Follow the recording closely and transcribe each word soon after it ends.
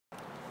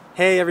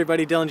Hey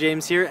everybody, Dylan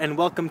James here, and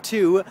welcome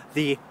to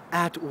the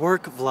At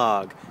Work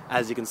vlog.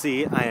 As you can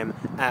see, I am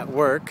at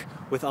work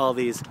with all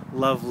these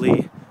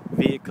lovely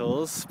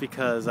vehicles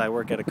because I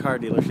work at a car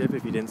dealership.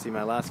 If you didn't see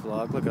my last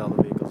vlog, look at all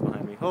the vehicles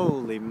behind me.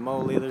 Holy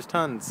moly, there's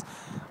tons.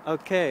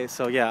 Okay,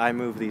 so yeah, I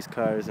move these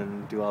cars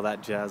and do all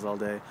that jazz all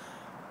day.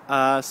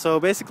 So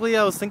basically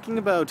I was thinking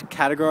about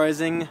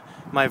categorizing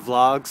my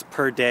vlogs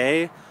per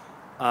day.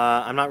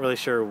 I'm not really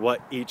sure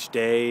what each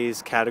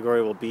day's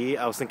category will be.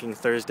 I was thinking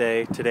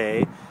Thursday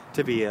today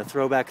to be a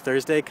Throwback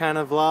Thursday kind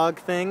of vlog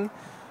thing.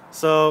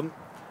 So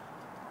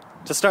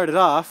to start it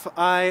off,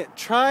 I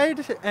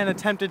tried and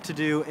attempted to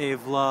do a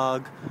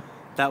vlog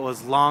that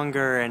was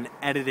longer and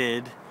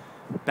edited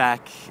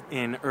back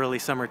in early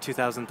summer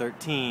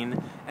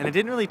 2013, and it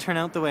didn't really turn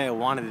out the way I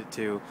wanted it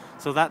to,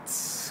 so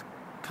that's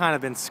kind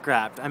of been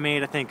scrapped. I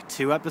made, I think,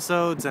 2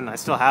 episodes and I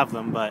still have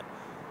them, but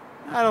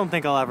I don't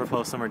think I'll ever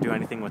post them or do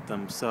anything with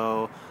them,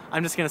 so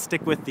I'm just going to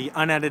stick with the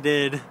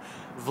unedited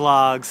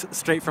vlogs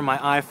straight from my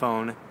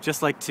iPhone.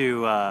 Just like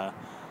to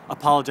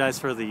apologize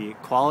for the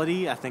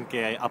quality. I think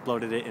I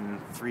uploaded it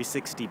in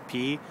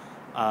 360p,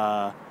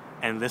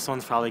 and this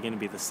one's probably going to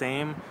be the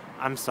same.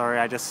 I'm sorry,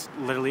 I just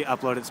literally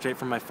uploaded straight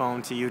from my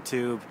phone to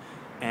YouTube,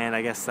 and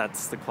I guess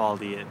that's the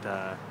quality it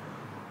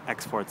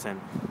exports in.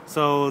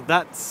 So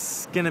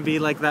that's gonna be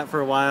like that for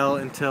a while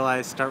until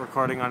I start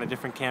recording on a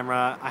different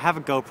camera. I have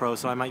a GoPro,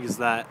 so I might use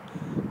that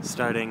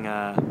starting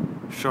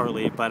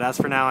shortly, but as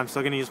for now I'm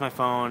still gonna use my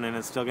phone, and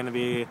it's still gonna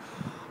be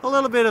a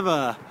little bit of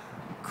a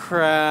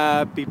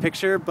crappy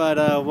picture,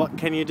 but what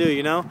can you do,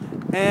 you know?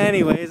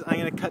 Anyways, I'm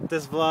gonna cut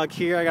this vlog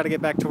here. I gotta get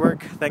back to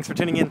work. Thanks for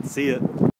tuning in. See ya.